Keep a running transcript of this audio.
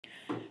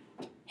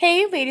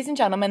Hey ladies and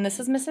gentlemen, this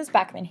is Mrs.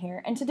 Beckman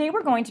here, and today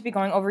we're going to be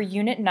going over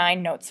Unit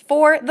 9 notes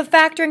for the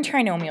Factoring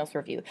Trinomials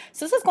review.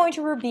 So this is going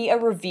to be a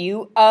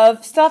review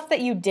of stuff that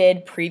you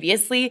did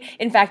previously,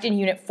 in fact in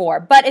Unit 4,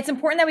 but it's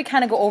important that we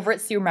kind of go over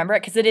it so you remember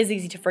it because it is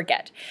easy to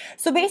forget.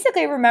 So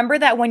basically remember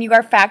that when you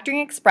are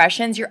factoring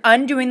expressions, you're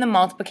undoing the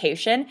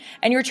multiplication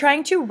and you're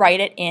trying to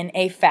write it in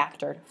a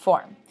factored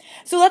form.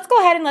 So let's go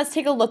ahead and let's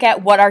take a look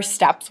at what our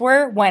steps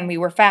were when we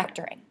were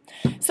factoring.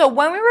 So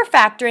when we were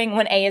factoring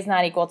when a is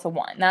not equal to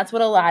 1, that's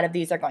what a lot of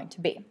these are going to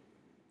be.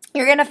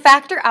 You're going to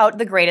factor out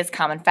the greatest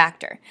common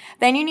factor.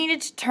 Then you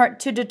needed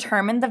to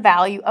determine the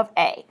value of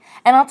a.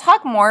 And I'll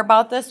talk more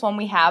about this when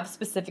we have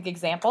specific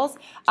examples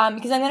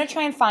because I'm going to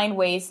try and find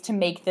ways to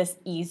make this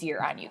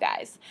easier on you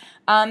guys.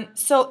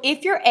 So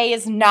if your a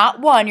is not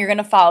 1, you're going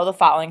to follow the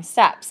following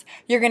steps.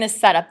 You're going to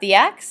set up the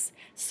x.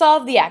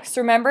 Solve the x.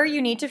 Remember,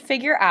 you need to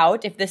figure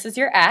out if this is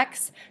your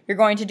x, you're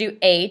going to do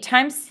a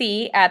times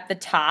c at the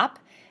top,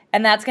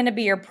 and that's going to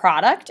be your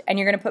product, and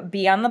you're going to put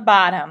b on the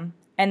bottom,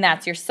 and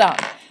that's your sum.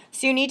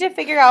 So you need to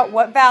figure out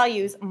what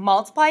values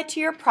multiply to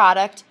your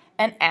product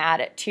and add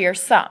it to your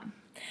sum.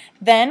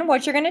 Then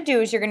what you're going to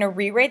do is you're going to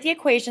rewrite the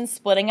equation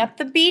splitting up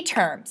the b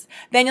terms.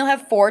 Then you'll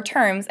have 4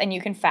 terms, and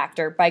you can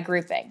factor by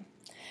grouping.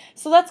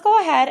 So let's go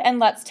ahead and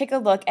let's take a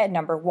look at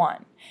number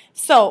 1.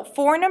 So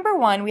for number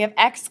 1, we have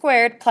x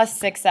squared plus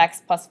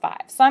 6x plus 5.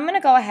 So I'm going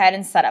to go ahead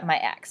and set up my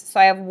x. So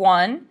I have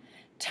 1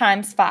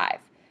 times 5.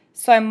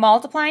 So I'm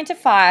multiplying to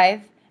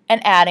 5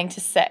 and adding to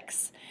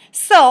 6.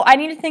 So I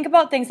need to think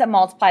about things that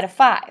multiply to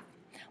 5.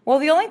 Well,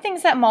 the only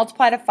things that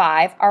multiply to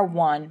 5 are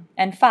 1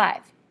 and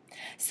 5.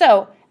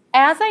 So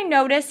as I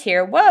notice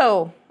here,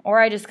 whoa, or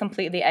I just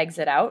completely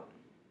exit out.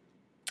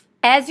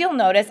 As you'll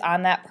notice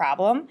on that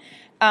problem,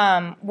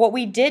 what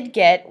we did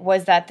get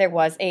was that there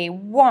was a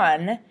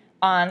 1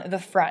 on the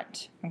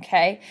front,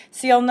 okay?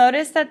 So you'll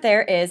notice that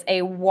there is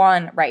a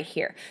 1 right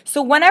here.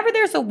 So whenever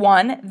there's a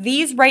 1,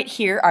 these right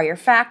here are your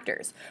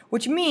factors,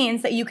 which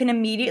means that you can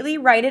immediately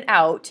write it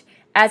out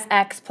as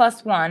x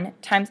plus 1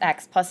 times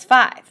x plus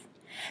 5.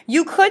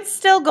 You could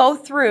still go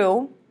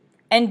through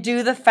and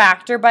do the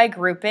factor by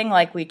grouping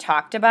like we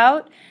talked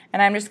about,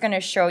 and I'm just going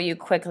to show you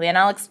quickly, and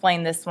I'll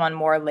explain this one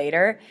more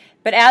later.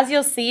 But as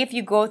you'll see, if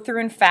you go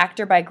through and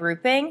factor by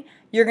grouping,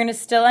 you're going to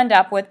still end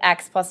up with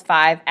x plus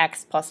 5,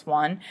 x plus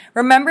 1.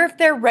 Remember, if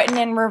they're written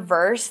in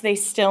reverse, they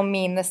still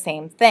mean the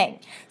same thing.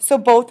 So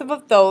both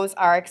of those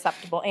are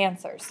acceptable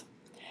answers.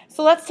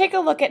 So let's take a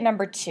look at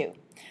number 2.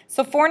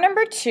 So for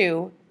number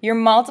 2, you're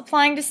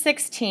multiplying to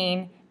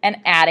 16 and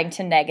adding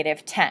to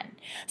negative 10.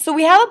 So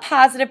we have a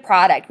positive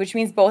product, which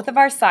means both of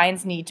our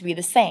signs need to be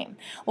the same.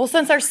 Well,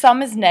 since our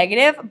sum is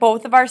negative,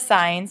 both of our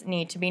signs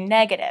need to be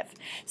negative.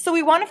 So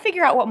we want to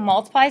figure out what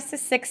multiplies to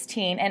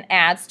 16 and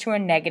adds to a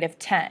negative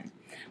 10.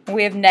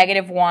 We have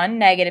negative 1,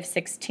 negative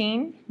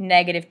 16,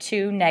 negative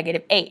 2,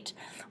 negative 8.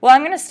 Well,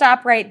 I'm going to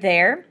stop right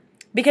there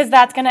because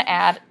that's going to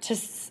add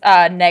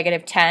to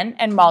negative 10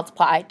 and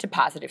multiply to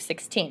positive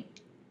 16.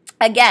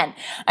 Again,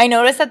 I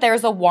notice that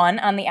there's a 1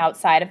 on the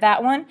outside of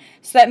that one,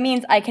 so that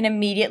means I can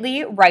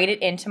immediately write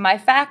it into my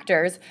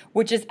factors,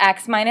 which is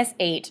x minus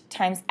 8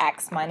 times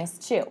x minus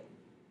 2.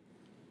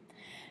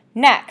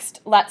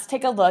 Next, let's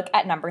take a look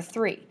at number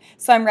 3.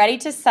 So I'm ready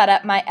to set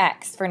up my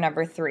x for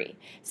number 3.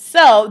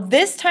 So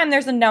this time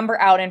there's a number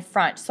out in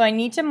front, so I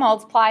need to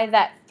multiply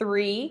that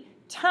 3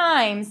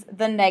 times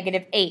the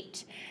negative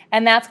 8.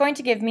 And that's going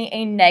to give me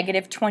a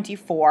negative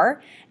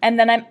 24, and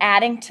then I'm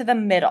adding to the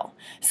middle.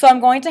 So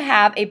I'm going to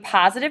have a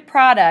positive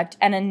product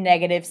and a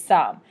negative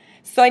sum.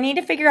 So I need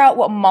to figure out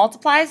what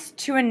multiplies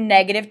to a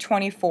negative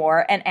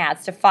 24 and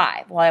adds to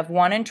 5. Well, I have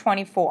 1 and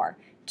 24,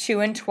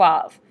 2 and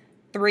 12,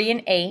 3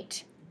 and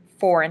 8,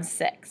 4 and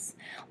 6.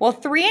 Well,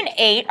 3 and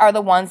 8 are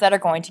the ones that are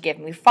going to give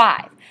me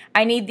 5.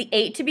 I need the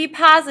 8 to be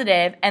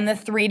positive and the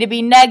 3 to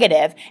be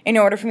negative in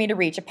order for me to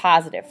reach a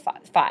positive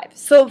 5.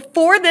 So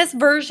for this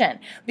version,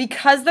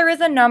 because there is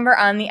a number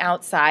on the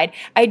outside,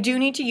 I do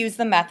need to use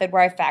the method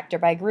where I factor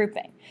by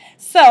grouping.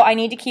 So I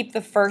need to keep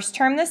the first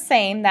term the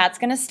same. That's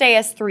going to stay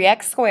as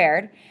 3x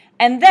squared.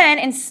 And then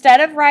instead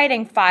of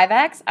writing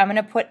 5x, I'm going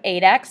to put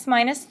 8x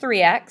minus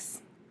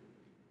 3x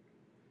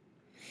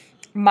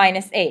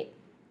minus 8.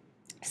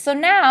 So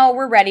now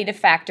we're ready to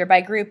factor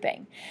by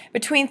grouping.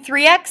 Between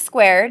 3x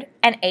squared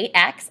and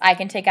 8x, I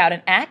can take out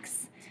an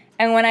x,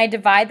 and when I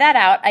divide that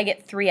out, I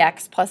get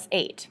 3x plus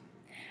 8.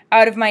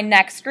 Out of my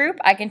next group,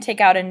 I can take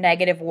out a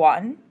negative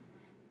 1,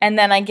 and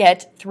then I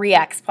get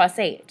 3x plus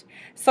 8.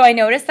 So I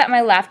notice that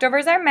my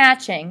leftovers are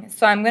matching,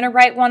 so I'm going to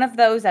write one of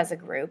those as a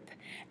group.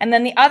 And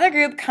then the other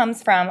group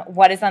comes from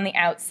what is on the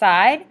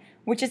outside,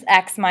 which is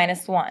x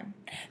minus 1.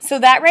 So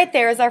that right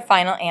there is our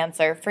final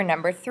answer for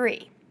number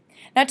 3.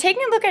 Now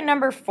taking a look at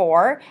number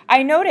 4,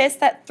 I notice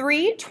that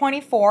 3,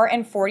 24,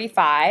 and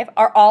 45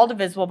 are all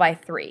divisible by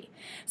 3.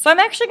 So I'm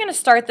actually going to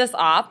start this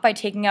off by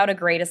taking out a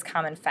greatest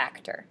common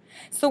factor.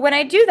 So when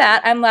I do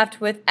that, I'm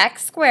left with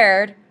x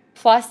squared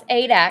plus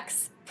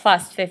 8x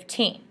plus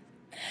 15.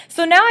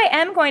 So now I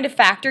am going to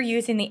factor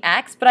using the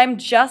x, but I'm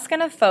just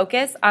going to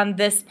focus on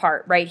this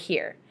part right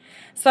here.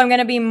 So I'm going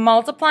to be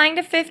multiplying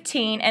to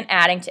 15 and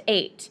adding to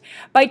 8.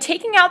 By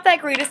taking out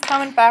that greatest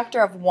common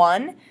factor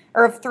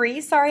of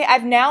 3,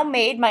 I've now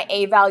made my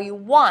a value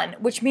 1,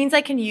 which means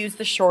I can use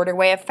the shorter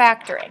way of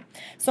factoring.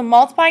 So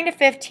multiplying to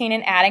 15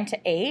 and adding to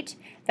 8,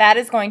 that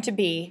is going to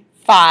be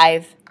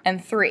 5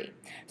 and 3.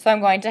 So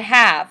I'm going to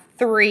have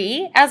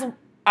 3 as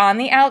on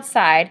the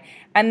outside,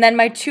 and then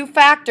my two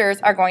factors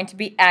are going to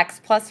be x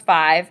plus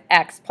 5,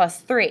 x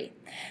plus 3.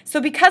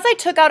 So because I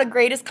took out a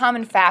greatest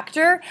common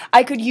factor,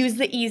 I could use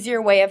the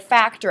easier way of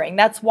factoring.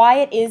 That's why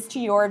it is to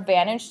your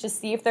advantage to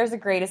see if there's a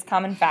greatest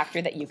common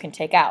factor that you can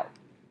take out.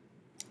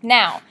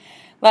 Now,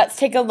 let's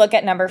take a look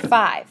at number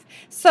 5.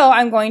 So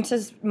I'm going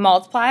to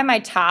multiply my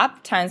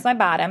top times my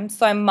bottom.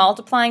 So I'm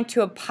multiplying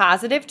to a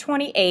positive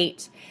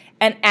 28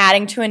 and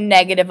adding to a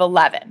negative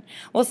 11.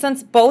 Well,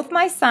 since both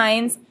my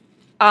signs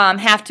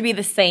have to be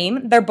the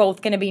same, they're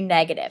both going to be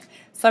negative.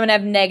 So I'm going to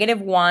have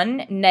negative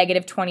 1,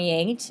 negative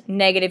 28,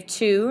 negative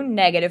 2,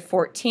 negative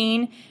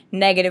 14,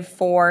 negative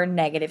 4,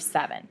 negative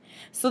 7.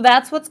 So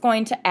that's what's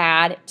going to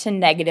add to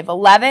negative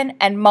 11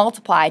 and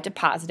multiply to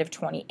positive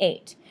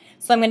 28.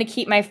 So I'm going to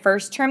keep my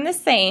first term the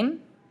same,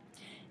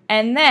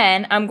 and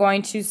then I'm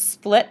going to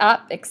split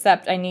up,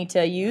 except I need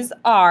to use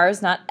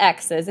r's, not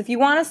x's. If you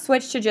want to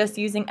switch to just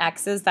using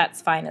x's,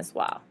 that's fine as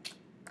well.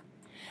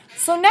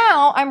 So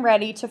now I'm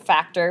ready to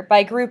factor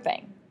by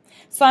grouping.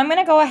 So I'm going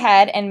to go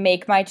ahead and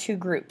make my two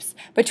groups.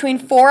 Between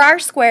 4r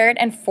squared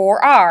and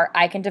 4r,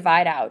 I can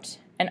divide out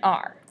an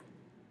r.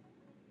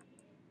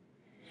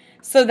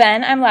 So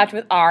then I'm left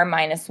with r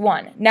minus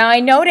 1. Now I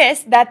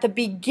notice that the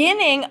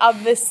beginning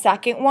of the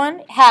second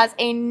one has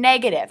a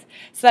negative.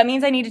 So that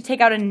means I need to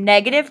take out a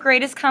negative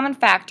greatest common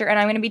factor, and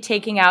I'm going to be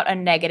taking out a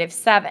negative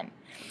 7.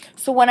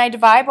 So when I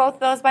divide both of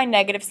those by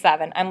negative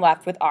 7, I'm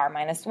left with r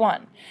minus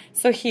 1.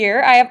 So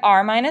here I have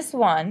r minus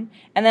 1,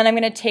 and then I'm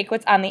going to take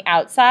what's on the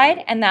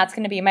outside, and that's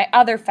going to be my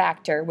other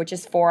factor, which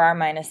is 4r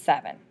minus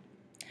 7.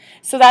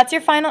 So that's your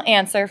final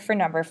answer for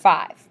number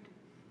 5.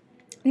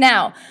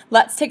 Now,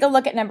 let's take a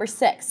look at number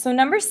 6. So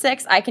number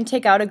 6, I can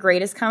take out a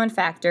greatest common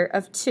factor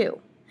of 2.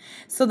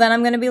 So then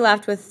I'm going to be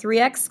left with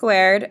 3x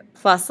squared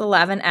plus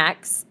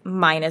 11x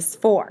minus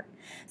 4.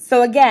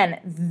 So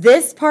again,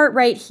 this part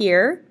right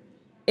here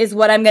is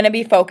what I'm going to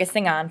be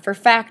focusing on for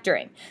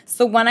factoring.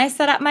 So when I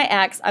set up my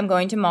x, I'm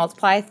going to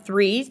multiply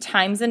 3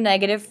 times a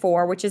negative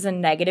 4, which is a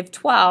negative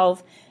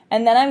 12,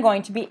 and then I'm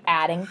going to be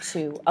adding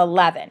to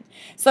 11.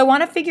 So I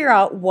want to figure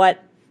out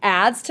what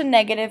multiplies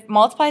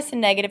to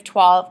negative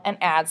 12 and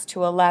adds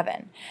to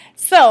 11.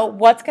 So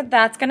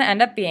that's going to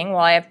end up being,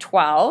 well, I have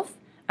 12.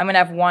 I'm going to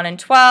have 1 and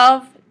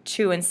 12,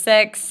 2 and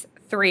 6,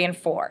 3 and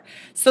 4.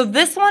 So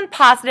this one,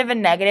 positive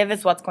and negative,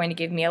 is what's going to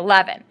give me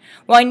 11.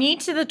 Well, I need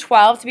the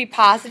 12 to be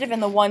positive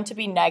and the 1 to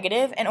be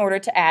negative in order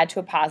to add to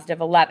a positive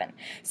 11.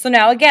 So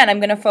now again, I'm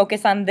going to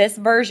focus on this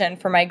version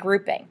for my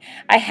grouping.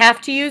 I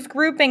have to use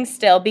grouping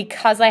still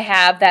because I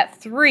have that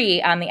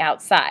 3 on the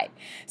outside.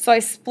 So I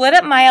split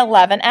up my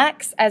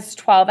 11x as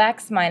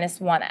 12x minus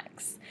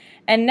 1x.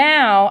 And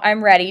now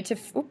I'm ready to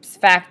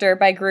factor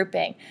by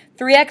grouping.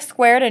 3x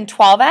squared and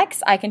 12x,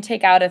 I can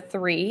take out a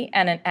 3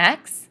 and an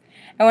x.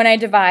 And when I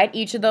divide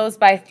each of those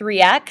by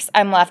 3x,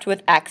 I'm left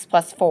with x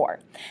plus 4.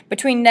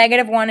 Between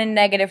negative 1 and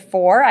negative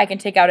 4, I can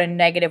take out a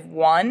negative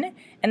 1,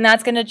 and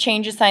that's going to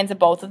change the signs of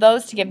both of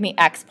those to give me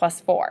x plus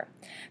 4.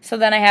 So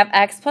then I have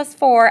x plus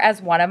 4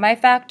 as one of my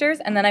factors,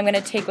 and then I'm going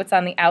to take what's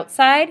on the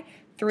outside,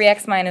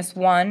 3x minus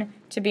 1,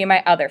 to be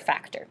my other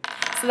factor.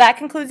 So that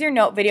concludes your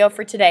note video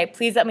for today.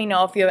 Please let me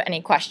know if you have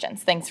any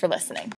questions. Thanks for listening.